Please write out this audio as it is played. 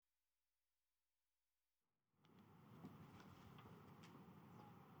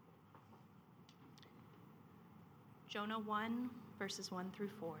Jonah 1, verses 1 through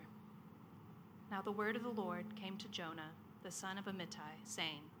 4. Now the word of the Lord came to Jonah, the son of Amittai,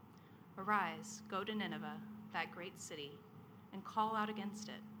 saying, Arise, go to Nineveh, that great city, and call out against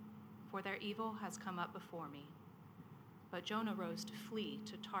it, for their evil has come up before me. But Jonah rose to flee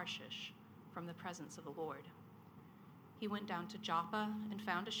to Tarshish from the presence of the Lord. He went down to Joppa and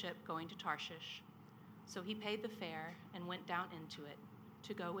found a ship going to Tarshish. So he paid the fare and went down into it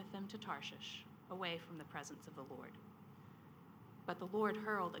to go with them to Tarshish, away from the presence of the Lord. But the Lord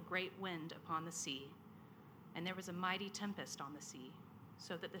hurled a great wind upon the sea, and there was a mighty tempest on the sea,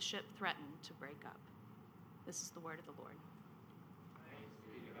 so that the ship threatened to break up. This is the word of the Lord. Thanks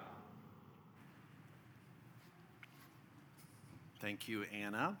be to God. Thank you,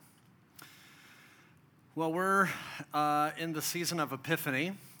 Anna. Well, we're in the season of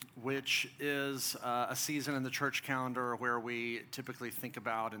Epiphany, which is a season in the church calendar where we typically think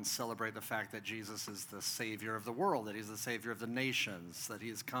about and celebrate the fact that Jesus is the Savior of the world, that he's the Savior of the nations, that he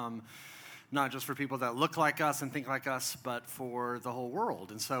has come not just for people that look like us and think like us, but for the whole world.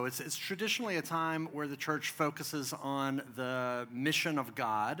 And so it's traditionally a time where the church focuses on the mission of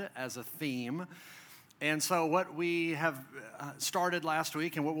God as a theme. And so what we have started last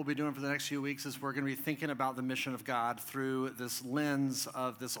week and what we'll be doing for the next few weeks is we're going to be thinking about the mission of God through this lens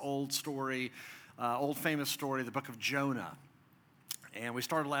of this old story, old famous story, the book of Jonah. And we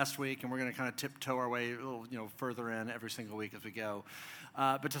started last week, and we're going to kind of tiptoe our way a little, further in every single week as we go.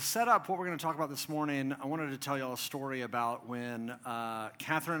 But to set up what we're going to talk about this morning, I wanted to tell you all a story about when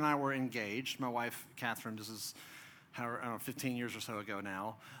Catherine and I were engaged. My wife, Catherine, this is 15 years or so ago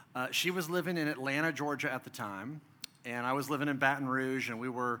now. She was living in Atlanta, Georgia at the time, and I was living in Baton Rouge, and we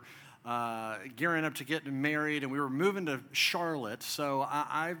were gearing up to get married, and we were moving to Charlotte. So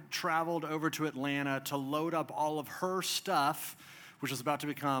I traveled over to Atlanta to load up all of her stuff, which was about to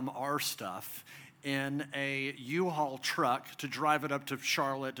become our stuff, in a U-Haul truck to drive it up to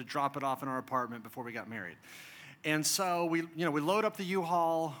Charlotte to drop it off in our apartment before we got married. And so we load up the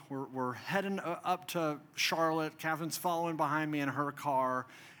U-Haul. We're heading up to Charlotte. Catherine's following behind me in her car.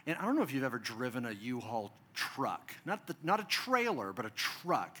 And I don't know if you've ever driven a U-Haul truck, not a trailer, but a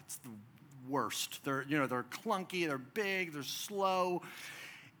truck. It's the worst. They're clunky, they're big, they're slow,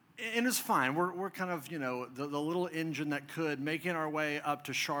 and it's fine. We're kind of the little engine that could, making our way up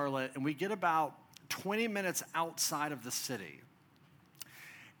to Charlotte, and we get about 20 minutes outside of the city,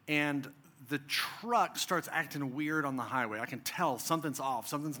 and the truck starts acting weird on the highway. I can tell something's off,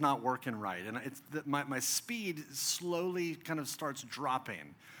 something's not working right, and my speed slowly kind of starts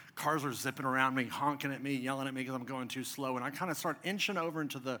dropping. Cars are zipping around me, honking at me, yelling at me because I'm going too slow, and I kind of start inching over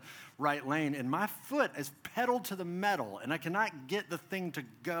into the right lane, and my foot is pedaled to the metal, and I cannot get the thing to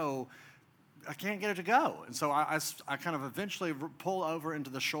go. I can't get it to go, and so I kind of eventually pull over into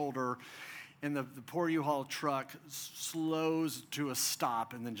the shoulder, and the poor U-Haul truck slows to a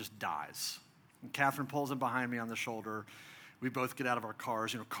stop and then just dies. And Catherine pulls in behind me on the shoulder. We both get out of our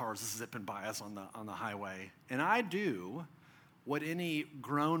cars, cars zipping by us on the highway. And I do what any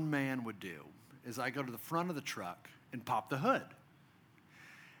grown man would do, is I go to the front of the truck and pop the hood.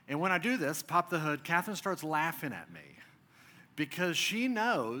 And when I do this, pop the hood, Catherine starts laughing at me because she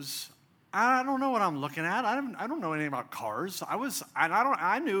knows I don't know what I'm looking at. I don't know anything about cars. I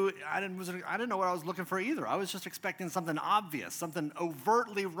didn't know what I was looking for either. I was just expecting something obvious, something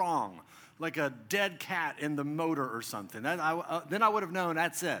overtly wrong, like a dead cat in the motor or something. Then I would have known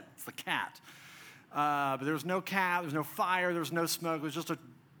that's it. It's the cat. But there was no cat. There was no fire. There was no smoke. It was just a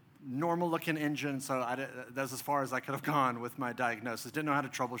normal-looking engine. So that's as far as I could have gone with my diagnosis. Didn't know how to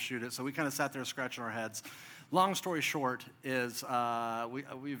troubleshoot it. So we kind of sat there scratching our heads. Long story short is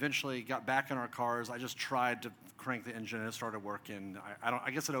we eventually got back in our cars. I just tried to crank the engine and it started working. I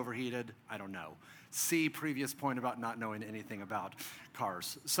guess it overheated. I don't know. See previous point about not knowing anything about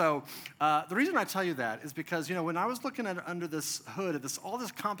cars. So the reason I tell you that is because when I was looking at under this hood at all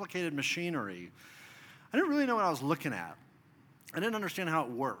this complicated machinery, I didn't really know what I was looking at. I didn't understand how it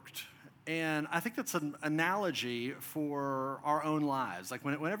worked. And I think that's an analogy for our own lives. Like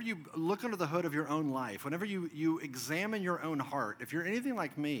whenever you look under the hood of your own life, whenever you examine your own heart, if you're anything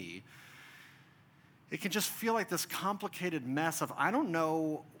like me, it can just feel like this complicated mess of I don't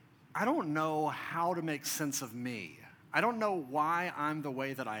know how to make sense of me. I don't know why I'm the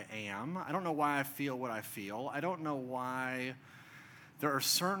way that I am. I don't know why I feel what I feel. I don't know why there are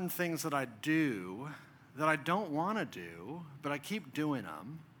certain things that I do that I don't want to do, but I keep doing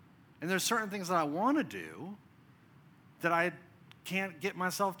them. And there's certain things that I want to do that I can't get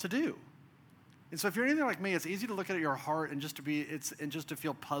myself to do. And so if you're anything like me, it's easy to look at your heart and just to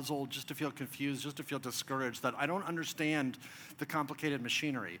feel puzzled, just to feel confused, just to feel discouraged that I don't understand the complicated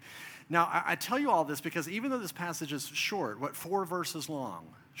machinery. Now, I tell you all this because even though this passage is short, 4 verses long,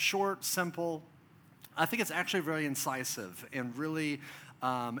 short, simple, I think it's actually very incisive and really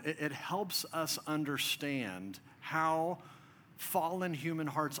it helps us understand how fallen human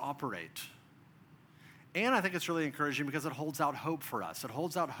hearts operate. And I think it's really encouraging because it holds out hope for us. It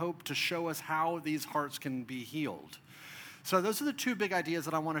holds out hope to show us how these hearts can be healed. So those are the 2 big ideas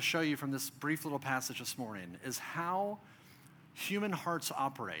that I want to show you from this brief little passage this morning, is how human hearts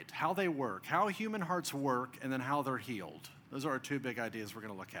operate, how they work, how human hearts work, and then how they're healed. Those are our 2 big ideas we're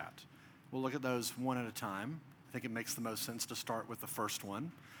going to look at. We'll look at those one at a time. I think it makes the most sense to start with the first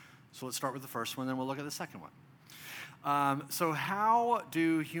one. So let's start with the first one, then we'll look at the second one. So how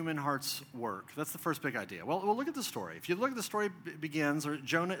do human hearts work? That's the first big idea. Well, we'll look at the story. If you look at the story begins, or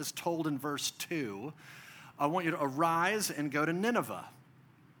Jonah is told in verse 2, I want you to arise and go to Nineveh.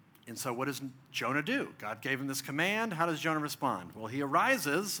 And so what does Jonah do? God gave him this command. How does Jonah respond? Well, he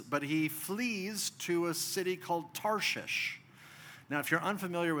arises, but he flees to a city called Tarshish. Now, if you're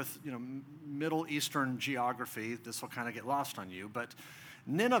unfamiliar with Middle Eastern geography, this will kind of get lost on you, but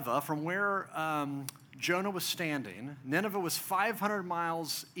Nineveh, from where Jonah was standing, Nineveh was 500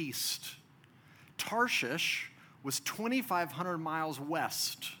 miles east. Tarshish was 2,500 miles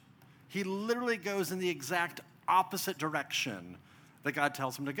west. He literally goes in the exact opposite direction that God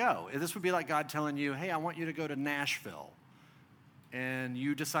tells him to go. This would be like God telling you, hey, I want you to go to Nashville, and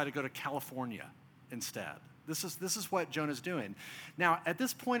you decide to go to California instead. This is what Jonah's doing. Now, at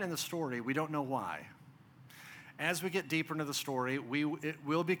this point in the story, we don't know why. As we get deeper into the story, it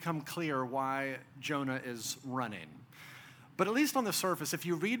will become clear why Jonah is running. But at least on the surface, if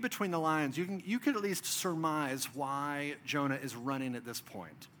you read between the lines, you can at least surmise why Jonah is running at this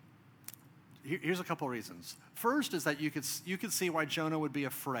point. Here's a couple reasons. First is that you could see why Jonah would be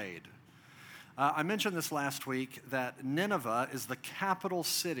afraid. I mentioned this last week, that Nineveh is the capital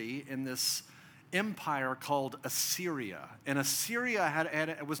city in this empire called Assyria. And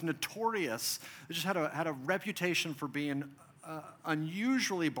Assyria was notorious. It just had a reputation for being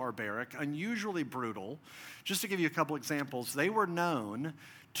unusually barbaric, unusually brutal. Just to give you a couple examples, they were known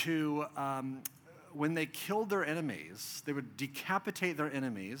to, when they killed their enemies, they would decapitate their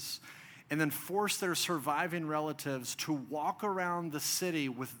enemies and then force their surviving relatives to walk around the city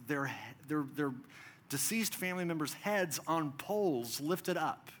with their deceased family members' heads on poles lifted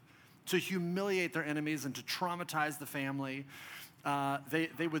up, to humiliate their enemies and to traumatize the family.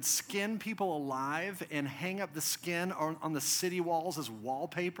 They would skin people alive and hang up the skin on the city walls as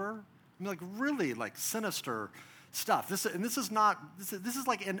wallpaper. I mean, really sinister stuff. This is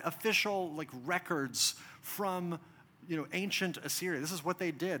like an official records from ancient Assyria. This is what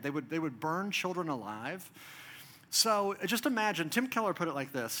they did. They would burn children alive. So just imagine, Tim Keller put it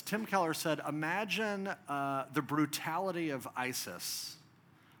like this. Tim Keller said, imagine the brutality of ISIS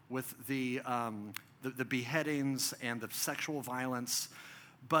with the beheadings and the sexual violence,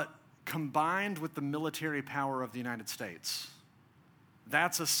 but combined with the military power of the United States.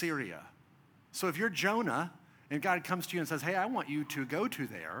 That's Assyria. So if you're Jonah and God comes to you and says, hey, I want you to go to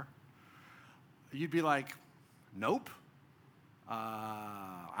there, you'd be like, nope,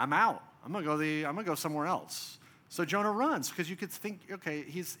 I'm out. I'm gonna go somewhere else. So Jonah runs because you could think, okay,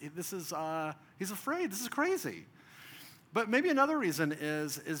 he's afraid. This is crazy. But maybe another reason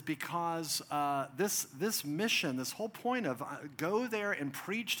is because this mission, this whole point of go there and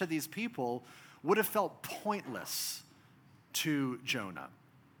preach to these people, would have felt pointless to Jonah.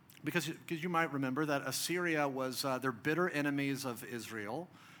 Because you might remember that Assyria was, they're bitter enemies of Israel.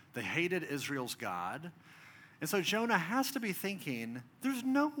 They hated Israel's God. And so Jonah has to be thinking, there's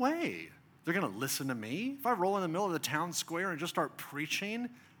no way they're going to listen to me. If I roll in the middle of the town square and just start preaching,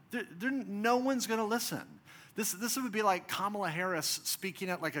 no one's going to listen. This would be like Kamala Harris speaking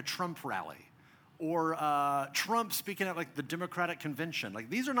at a Trump rally, or Trump speaking at the Democratic convention.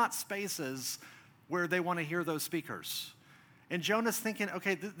 These are not spaces where they want to hear those speakers. And Jonah's thinking,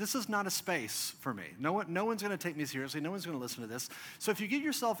 okay, this is not a space for me. No one's going to take me seriously. No one's going to listen to this. So if you get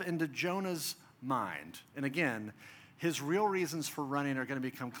yourself into Jonah's mind, and again, his real reasons for running are going to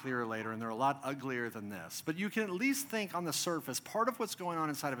become clearer later, and they're a lot uglier than this. But you can at least think on the surface, part of what's going on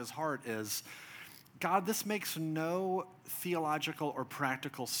inside of his heart is, God, this makes no theological or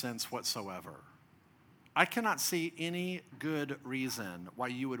practical sense whatsoever. I cannot see any good reason why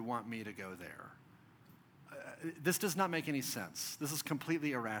you would want me to go there. This does not make any sense. This is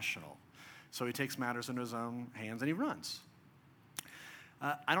completely irrational. So he takes matters into his own hands and he runs.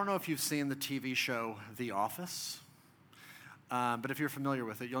 I don't know if you've seen the TV show The Office. But if you're familiar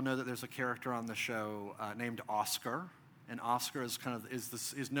with it, you'll know that there's a character on the show named Oscar. And Oscar is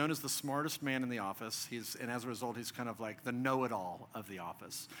known as the smartest man in the office. And as a result, he's kind of like the know-it-all of the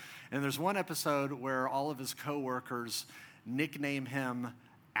office. And there's one episode where all of his coworkers nickname him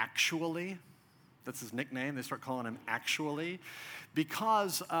Actually. That's his nickname. They start calling him Actually,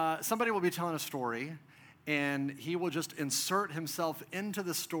 because somebody will be telling a story, and he will just insert himself into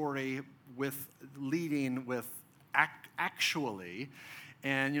the story leading with actually.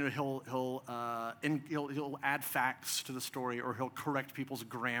 And he'll add facts to the story, or he'll correct people's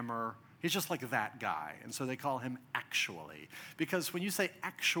grammar. He's just like that guy, and so they call him Actually. Because when you say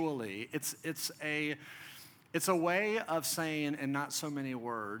actually, it's a way of saying in not so many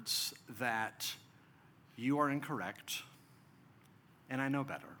words that you are incorrect, and I know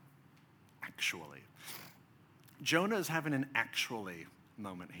better. Actually, Jonah is having an actually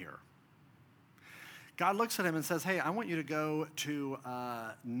moment here. God looks at him and says, hey, I want you to go to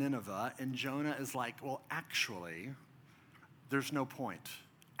Nineveh. And Jonah is like, well, actually, there's no point.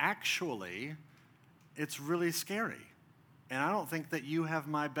 Actually, it's really scary. And I don't think that you have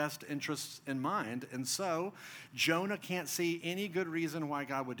my best interests in mind. And so Jonah can't see any good reason why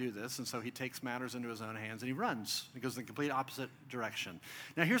God would do this. And so he takes matters into his own hands and he runs. He goes in the complete opposite direction.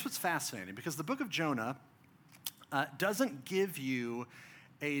 Now, here's what's fascinating, because the book of Jonah doesn't give you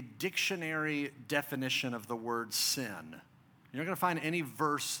a dictionary definition of the word sin. You're not going to find any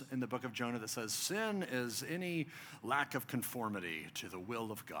verse in the book of Jonah that says sin is any lack of conformity to the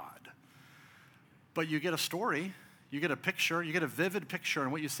will of God. But you get a story, you get a picture, you get a vivid picture,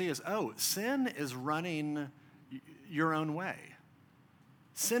 and what you see is, oh, sin is running your own way.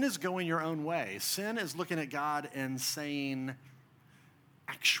 Sin is going your own way. Sin is looking at God and saying,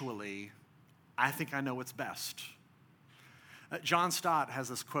 actually, I think I know what's best. John Stott has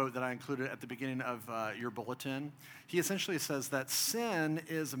this quote that I included at the beginning of your bulletin. He essentially says that sin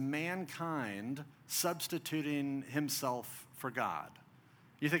is mankind substituting himself for God.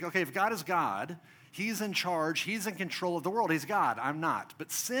 You think, okay, if God is God, he's in charge, he's in control of the world, he's God, I'm not.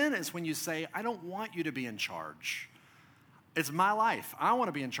 But sin is when you say, I don't want you to be in charge. It's my life. I want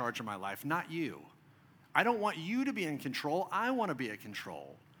to be in charge of my life, not you. I don't want you to be in control, I want to be in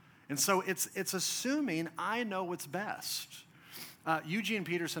control. And so it's assuming I know what's best. Eugene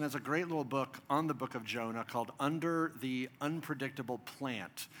Peterson has a great little book on the book of Jonah called Under the Unpredictable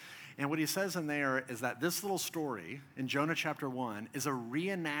Plant. And what he says in there is that this little story in Jonah chapter 1 is a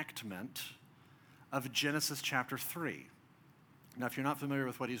reenactment of Genesis chapter 3. Now, if you're not familiar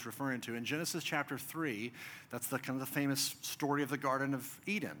with what he's referring to, in Genesis chapter 3, that's the kind of the famous story of the Garden of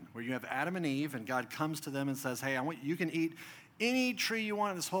Eden, where you have Adam and Eve, and God comes to them and says, hey, you can eat any tree you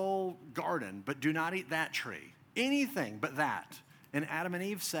want in this whole garden, but do not eat that tree. Anything but that. And Adam and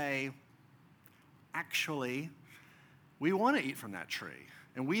Eve say, actually, we want to eat from that tree.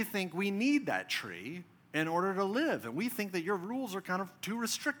 And we think we need that tree in order to live. And we think that your rules are kind of too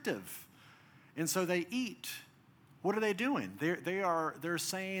restrictive. And so they eat. What are they doing? They're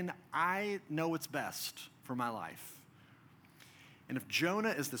saying, I know what's best for my life. And if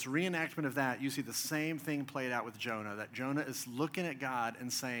Jonah is this reenactment of that, you see the same thing played out with Jonah, that Jonah is looking at God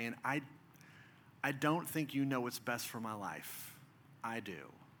and saying, I don't think you know what's best for my life. I do.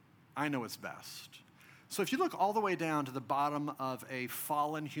 I know what's best. So if you look all the way down to the bottom of a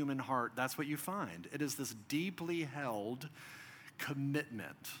fallen human heart, that's what you find. It is this deeply held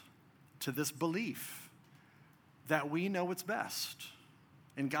commitment to this belief that we know what's best,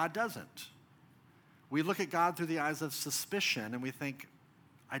 and God doesn't. We look at God through the eyes of suspicion, and we think,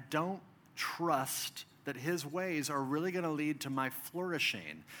 I don't trust that his ways are really going to lead to my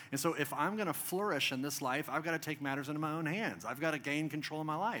flourishing. And so if I'm going to flourish in this life, I've got to take matters into my own hands. I've got to gain control of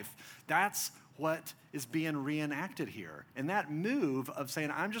my life. That's what is being reenacted here. And that move of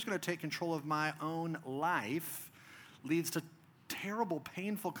saying, I'm just going to take control of my own life leads to terrible,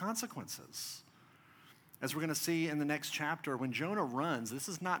 painful consequences. As we're going to see in the next chapter, when Jonah runs, this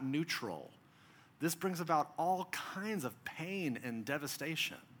is not neutral. This brings about all kinds of pain and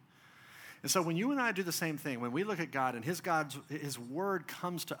devastation. And so when you and I do the same thing, when we look at God and his word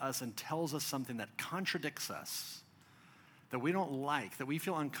comes to us and tells us something that contradicts us, that we don't like, that we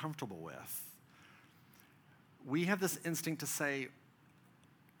feel uncomfortable with, we have this instinct to say,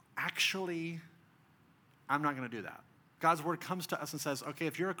 actually, I'm not going to do that. God's word comes to us and says, okay,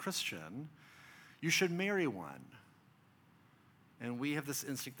 if you're a Christian, you should marry one. And we have this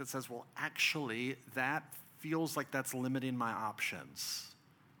instinct that says, well, actually, that feels like that's limiting my options.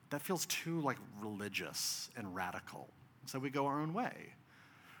 That feels too religious and radical. So we go our own way.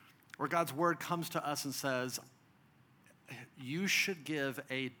 Or God's word comes to us and says, you should give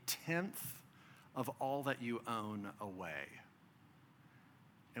 1/10 of all that you own away.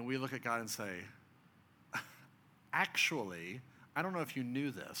 and we look at God and say, actually, I don't know if you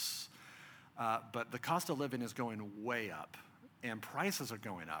knew this, but the cost of living is going way up, and prices are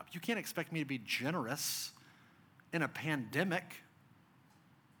going up. You can't expect me to be generous in a pandemic.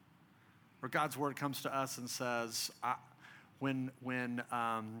 Or God's word comes to us and says, when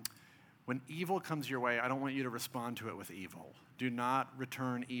evil comes your way, I don't want you to respond to it with evil. Do not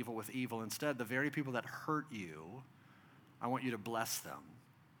return evil with evil. Instead, the very people that hurt you, I want you to bless them.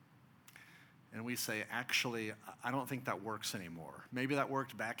 And we say, actually, I don't think that works anymore. Maybe that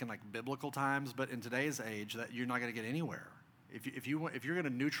worked back in like biblical times, but in today's age, that you're not going to get anywhere. If you're going to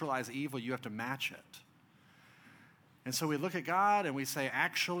neutralize evil, you have to match it. And so we look at God and we say,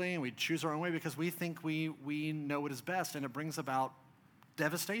 actually, and we choose our own way because we think we know what is best, and it brings about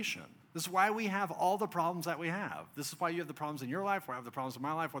devastation. This is why we have all the problems that we have. This is why you have the problems in your life, why I have the problems in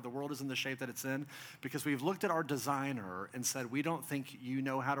my life, why the world is in the shape that it's in, because we've looked at our designer and said, we don't think you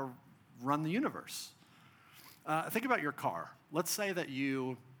know how to run the universe. Think about your car. Let's say that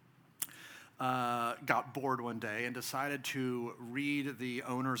you got bored one day and decided to read the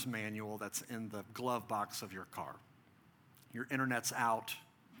owner's manual that's in the glove box of your car. Your internet's out.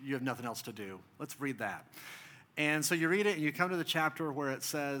 You have nothing else to do. Let's read that. And so you read it, and you come to the chapter where it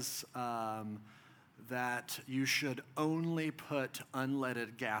says that you should only put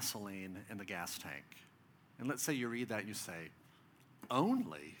unleaded gasoline in the gas tank. And let's say you read that and you say,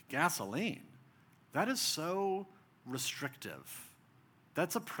 only gasoline? That is so restrictive.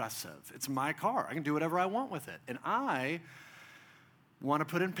 That's oppressive. It's my car. I can do whatever I want with it. And I want to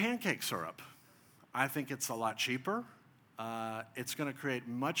put in pancake syrup. I think it's a lot cheaper. It's going to create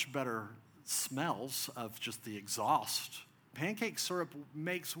much better smells of just the exhaust. Pancake syrup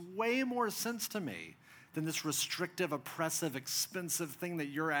makes way more sense to me than this restrictive, oppressive, expensive thing that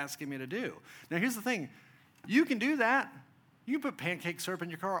you're asking me to do. Now, here's the thing. You can do that. You can put pancake syrup in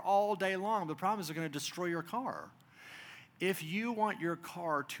your car all day long. The problem is they're going to destroy your car. If you want your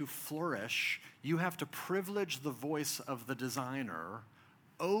car to flourish, you have to privilege the voice of the designer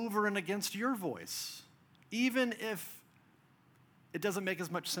over and against your voice, even if it doesn't make as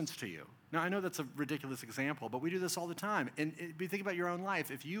much sense to you. Now, I know that's a ridiculous example, but we do this all the time. And if you think about your own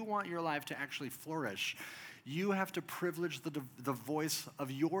life, if you want your life to actually flourish, you have to privilege the voice of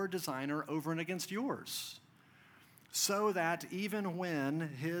your designer over and against yours, so that even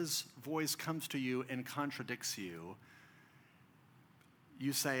when his voice comes to you and contradicts you,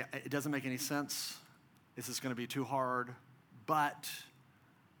 you say, it doesn't make any sense, this is going to be too hard, but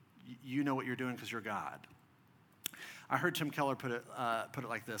you know what you're doing because you're God. I heard Tim Keller put it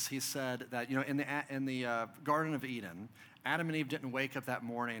like this. He said that, in the Garden of Eden, Adam and Eve didn't wake up that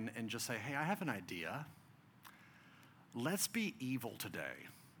morning and just say, hey, I have an idea. Let's be evil today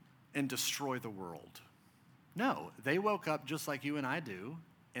and destroy the world. No, they woke up just like you and I do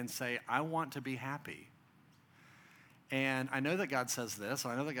and say, I want to be happy. And I know that God says this,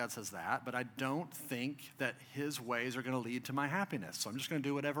 and I know that God says that, but I don't think that his ways are going to lead to my happiness. So I'm just going to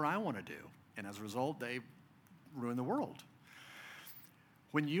do whatever I want to do. And as a result, they ruin the world.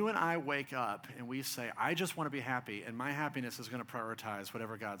 When you and I wake up and we say, I just want to be happy, and my happiness is going to prioritize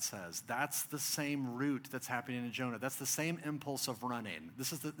whatever God says, that's the same root that's happening in Jonah. That's the same impulse of running.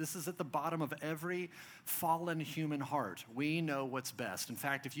 This is at the bottom of every fallen human heart. We know what's best. In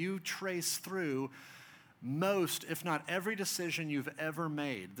fact, if you trace through most, if not every decision you've ever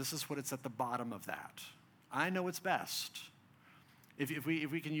made, this is what it's at the bottom of that. I know what's best. If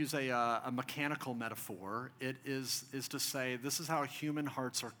we can use a mechanical metaphor, it is to say this is how human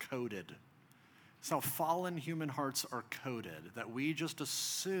hearts are coded. It's how fallen human hearts are coded, that we just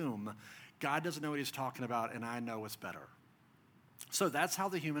assume God doesn't know what he's talking about and I know what's better. So that's how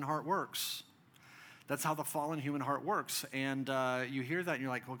the human heart works. That's how the fallen human heart works. And you hear that and you're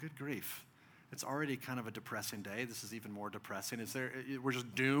like, well, good grief. It's already kind of a depressing day. This is even more depressing. We're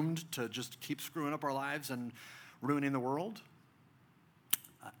just doomed to just keep screwing up our lives and ruining the world?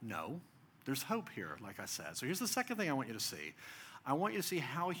 No, there's hope here, like I said. So here's the second thing I want you to see. I want you to see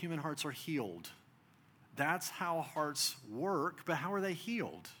how human hearts are healed. That's how hearts work, but how are they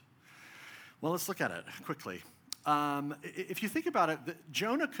healed? Well, let's look at it quickly. If you think about it,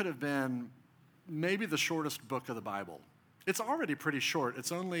 Jonah could have been maybe the shortest book of the Bible. It's already pretty short.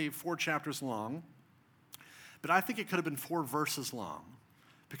 It's only 4 chapters long, but I think it could have been 4 verses long,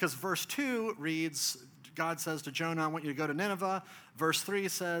 because verse 2 reads, God says to Jonah, I want you to go to Nineveh. Verse 3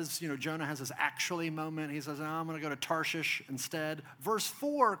 says, Jonah has this actually moment. He says, no, I'm going to go to Tarshish instead. Verse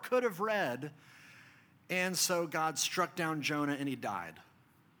 4 could have read, and so God struck down Jonah and he died.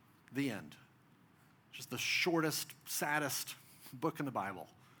 The end. Just the shortest, saddest book in the Bible.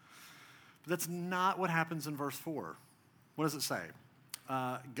 But that's not what happens in verse 4. What does it say?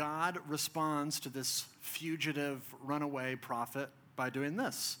 God responds to this fugitive runaway prophet by doing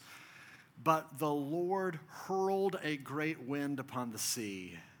this. But the Lord hurled a great wind upon the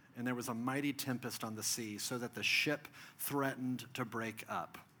sea, and there was a mighty tempest on the sea, so that the ship threatened to break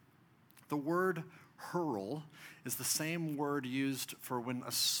up. The word hurl is the same word used for when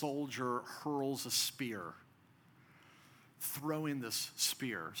a soldier hurls a spear, throwing this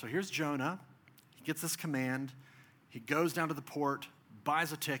spear. So here's Jonah. He gets this command. He goes down to the port,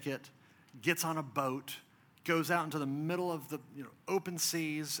 buys a ticket, gets on a boat, goes out into the middle of the open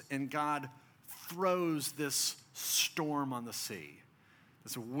seas, and God throws this storm on the sea.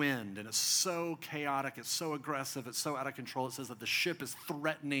 This wind, and it's so chaotic, it's so aggressive, it's so out of control. It says that the ship is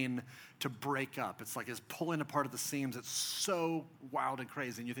threatening to break up. It's like it's pulling apart at the seams. It's so wild and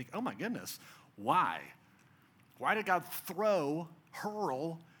crazy. And you think, oh my goodness, why? Why did God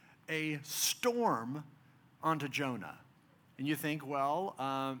hurl a storm onto Jonah? And you think,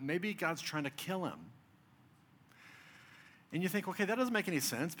 well, maybe God's trying to kill him. And you think, okay, that doesn't make any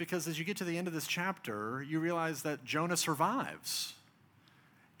sense, because as you get to the end of this chapter, you realize that Jonah survives.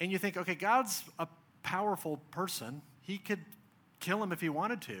 And you think, okay, God's a powerful person. He could kill him if he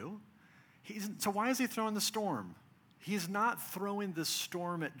wanted to. So why is he throwing the storm? He's not throwing the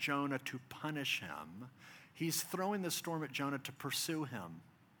storm at Jonah to punish him. He's throwing the storm at Jonah to pursue him.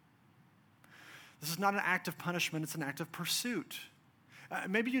 This is not an act of punishment, it's an act of pursuit.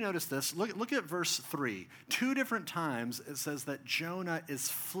 Maybe you notice this. Look at verse 3. 2 different times it says that Jonah is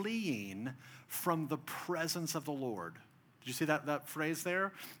fleeing from the presence of the Lord. Did you see that phrase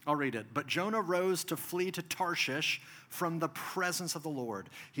there? I'll read it. But Jonah rose to flee to Tarshish from the presence of the Lord.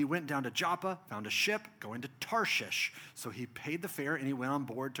 He went down to Joppa, found a ship going to Tarshish. So he paid the fare and he went on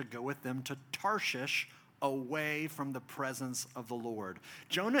board to go with them to Tarshish, away from the presence of the Lord.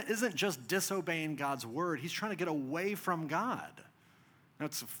 Jonah isn't just disobeying God's word. He's trying to get away from God.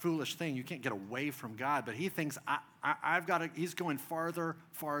 That's a foolish thing. You can't get away from God, but he thinks he's going farther,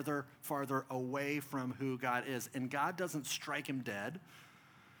 farther, farther away from who God is. And God doesn't strike him dead.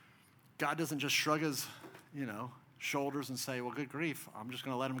 God doesn't just shrug his, shoulders and say, well, good grief, I'm just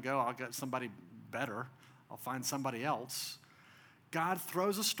going to let him go. I'll get somebody better. I'll find somebody else. God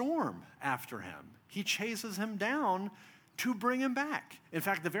throws a storm after him. He chases him down to bring him back. In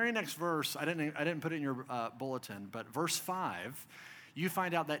fact, the very next verse, I didn't put it in your bulletin, but verse 5, you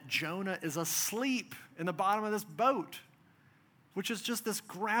find out that Jonah is asleep in the bottom of this boat, which is just this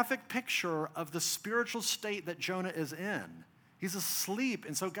graphic picture of the spiritual state that Jonah is in. He's asleep,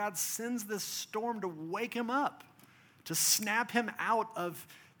 and so God sends this storm to wake him up, to snap him out of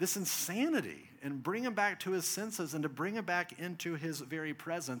this insanity and bring him back to his senses and to bring him back into his very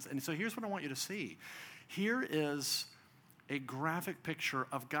presence. And so here's what I want you to see. Here is a graphic picture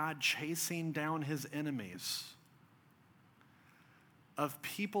of God chasing down his enemies, of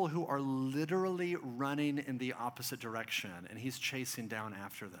people who are literally running in the opposite direction, and he's chasing down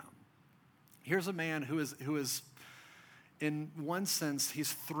after them. Here's a man who is, in one sense,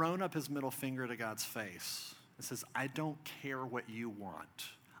 he's thrown up his middle finger to God's face and says, I don't care what you want.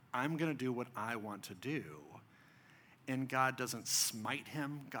 I'm going to do what I want to do. And God doesn't smite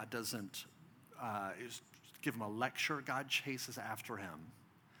him. God doesn't give him a lecture. God chases after him.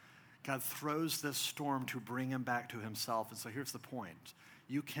 God throws this storm to bring him back to himself. And so here's the point.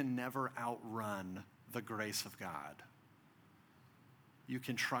 You can never outrun the grace of God. You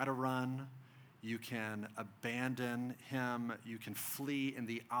can try to run. You can abandon him. You can flee in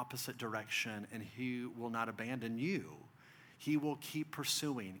the opposite direction, and he will not abandon you. He will keep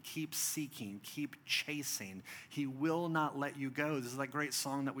pursuing, keep seeking, keep chasing. He will not let you go. This is that great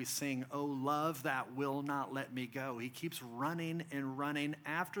song that we sing, Oh, love that will not let me go. He keeps running and running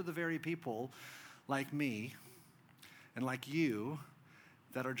after the very people like me and like you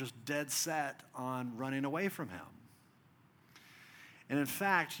that are just dead set on running away from him. And in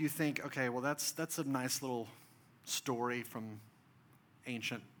fact, you think, okay, well, that's a nice little story from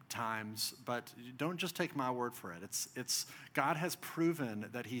ancient times, but don't just take my word for it. It's God has proven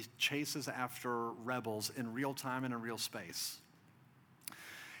that he chases after rebels in real time and in real space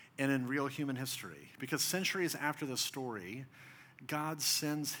and in real human history. Because centuries after this story, God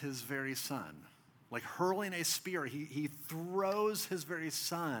sends his very son. Like hurling a spear, he throws his very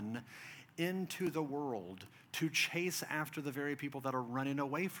son into the world to chase after the very people that are running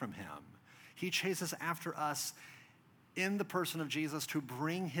away from him. He chases after us in the person of Jesus to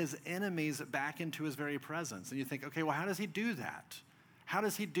bring his enemies back into his very presence. And you think, okay, well, how does he do that? How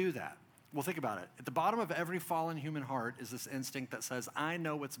does he do that? Well, think about it. At the bottom of every fallen human heart is this instinct that says, I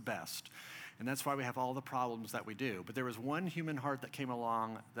know what's best. And that's why we have all the problems that we do. But there was one human heart that came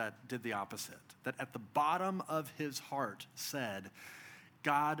along that did the opposite. That at the bottom of his heart said,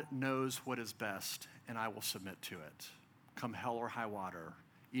 God knows what is best, and I will submit to it, come hell or high water,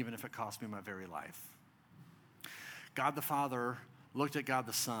 even if it costs me my very life. God the Father looked at God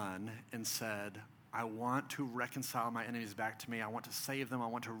the Son and said, I want to reconcile my enemies back to me. I want to save them. I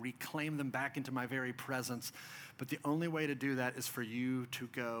want to reclaim them back into my very presence. But the only way to do that is for you to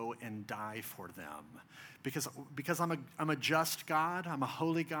go and die for them. Because I'm a just God, I'm a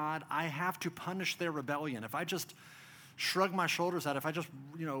holy God, I have to punish their rebellion. If I just shrug my shoulders at it, if I just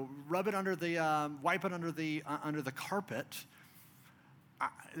rub it under the, wipe it under the carpet,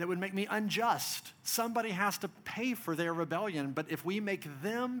 that would make me unjust. Somebody has to pay for their rebellion, but if we make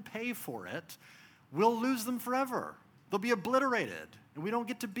them pay for it, we'll lose them forever. They'll be obliterated, and we don't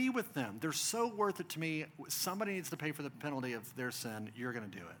get to be with them. They're so worth it to me. Somebody needs to pay for the penalty of their sin. You're going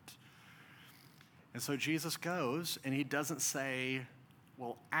to do it. And so Jesus goes, and he doesn't say,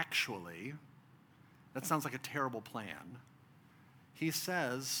 well, actually, that sounds like a terrible plan. He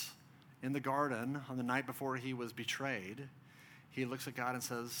says in the garden on the night before he was betrayed, he looks at God and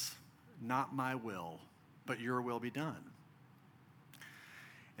says, not my will, but your will be done.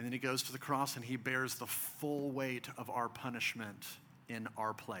 And then he goes to the cross and he bears the full weight of our punishment in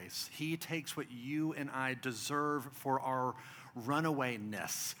our place. He takes what you and I deserve for our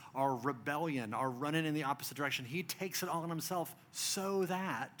runawayness, our rebellion, our running in the opposite direction. He takes it all on himself so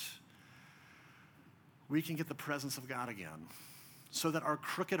that we can get the presence of God again. So that our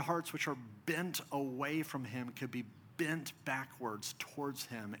crooked hearts, which are bent away from him, could be bent backwards towards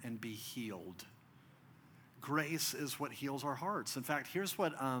him and be healed. Grace is what heals our hearts. In fact, here's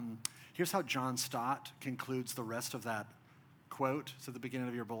how John Stott concludes the rest of that quote. It's at the beginning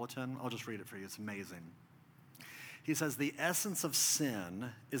of your bulletin. I'll just read it for you. It's amazing. He says, the essence of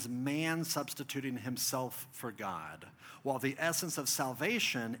sin is man substituting himself for God, while the essence of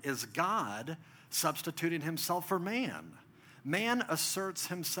salvation is God substituting himself for man. Man asserts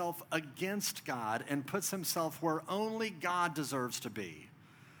himself against God and puts himself where only God deserves to be.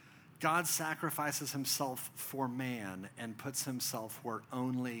 God sacrifices himself for man and puts himself where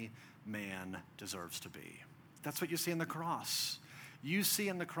only man deserves to be. That's what you see in the cross. You see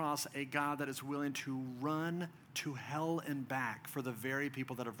in the cross a God that is willing to run to hell and back for the very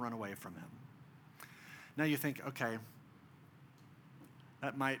people that have run away from him. Now you think, okay,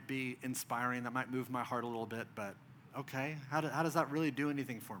 that might be inspiring, that might move my heart a little bit, but okay, how does that really do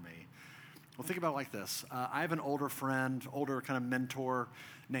anything for me? Well, think about it like this. I have an older friend, older kind of mentor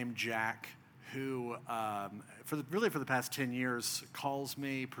named Jack, who for the past 10 years calls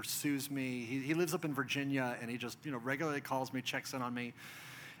me, pursues me. He lives up in Virginia, and he just regularly calls me, checks in on me,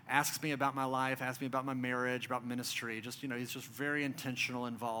 asks me about my life, asks me about my marriage, about ministry. He's just very intentional,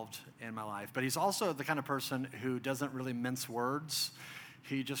 involved in my life. But he's also the kind of person who doesn't really mince words.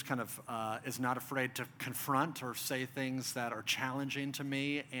 He just kind of is not afraid to confront or say things that are challenging to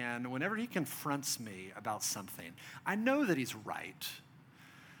me. And whenever he confronts me about something, I know that he's right.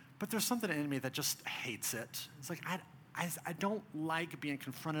 But there's something in me that just hates it. It's like, I don't like being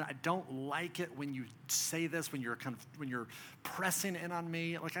confronted. I don't like it when you say this, when you're pressing in on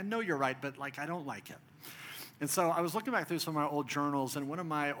me. Like, I know you're right, but I don't like it. And so I was looking back through some of my old journals, and one of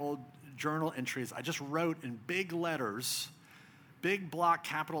my old journal entries, I just wrote in big letters, big block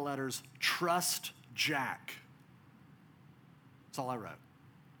capital letters, trust Jack. That's all I wrote.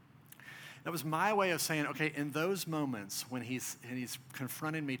 That was my way of saying, okay, in those moments when he's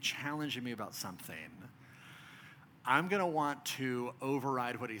confronting me, challenging me about something, I'm going to want to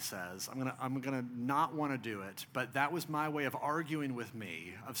override what he says. I'm going to not want to do it. But that was my way of arguing with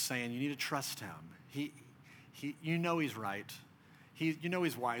me, of saying, you need to trust him. He's right.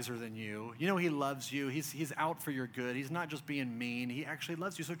 He's wiser than you. He loves you. He's out for your good. He's not just being mean. He actually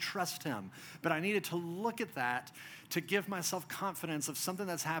loves you, so trust him. But I needed to look at that to give myself confidence of something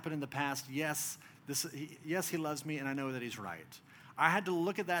that's happened in the past. Yes, he loves me, and I know that he's right. I had to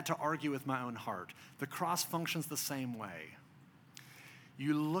look at that to argue with my own heart. The cross functions the same way.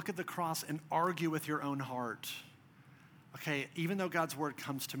 You look at the cross and argue with your own heart. Okay, even though God's word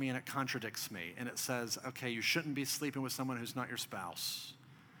comes to me and it contradicts me, and it says, okay, you shouldn't be sleeping with someone who's not your spouse.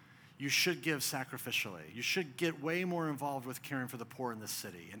 You should give sacrificially. You should get way more involved with caring for the poor in this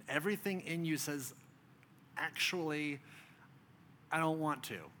city. And everything in you says, actually, I don't want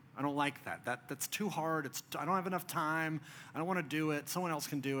to. I don't like that. That's too hard. I don't have enough time. I don't want to do it. Someone else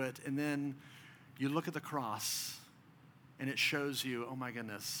can do it. And then you look at the cross, and it shows you, oh my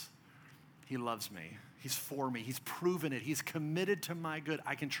goodness, he loves me. He's for me. He's proven it. He's committed to my good.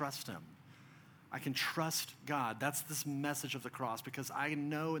 I can trust him. I can trust God. That's this message of the cross, because I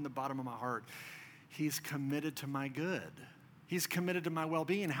know in the bottom of my heart, he's committed to my good. He's committed to my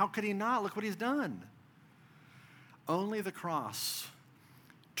well-being. How could he not? Look what he's done. Only the cross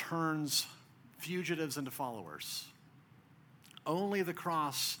turns fugitives into followers. Only the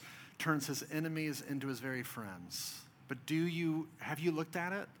cross turns his enemies into his very friends. But have you looked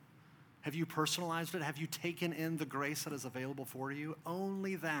at it? Have you personalized it? Have you taken in the grace that is available for you?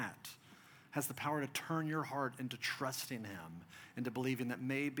 Only that has the power to turn your heart into trusting him, into believing that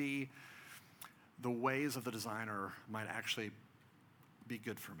maybe the ways of the designer might actually be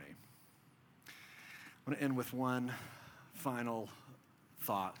good for me. I want to end with one final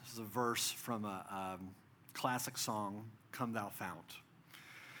thought. This is a verse from a classic song, Come Thou Fount.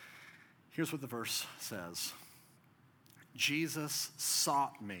 Here's what the verse says. Jesus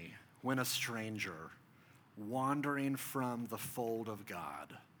sought me when a stranger, wandering from the fold of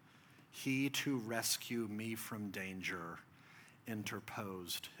God, he to rescue me from danger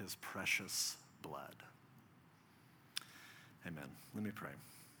interposed his precious blood. Amen. Let me pray.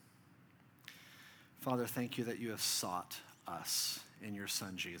 Father, thank you that you have sought us in your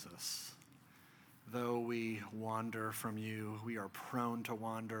Son, Jesus. Though we wander from you, we are prone to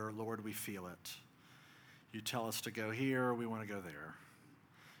wander. Lord, we feel it. You tell us to go here, we want to go there.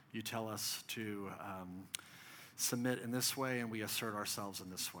 You tell us to submit in this way, and we assert ourselves in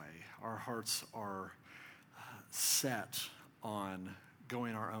this way. Our hearts are set on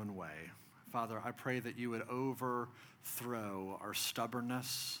going our own way. Father, I pray that you would overthrow our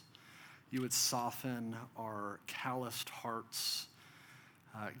stubbornness. You would soften our calloused hearts.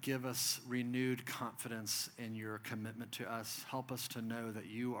 Give us renewed confidence in your commitment to us. Help us to know that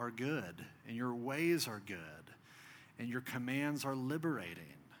you are good, and your ways are good, and your commands are liberating.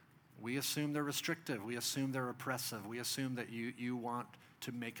 We assume they're restrictive. We assume they're oppressive. We assume that you want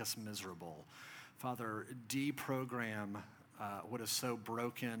to make us miserable. Father, deprogram what is so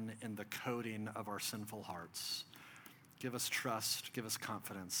broken in the coding of our sinful hearts. Give us trust. Give us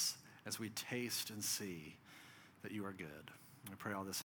confidence as we taste and see that you are good. I pray all this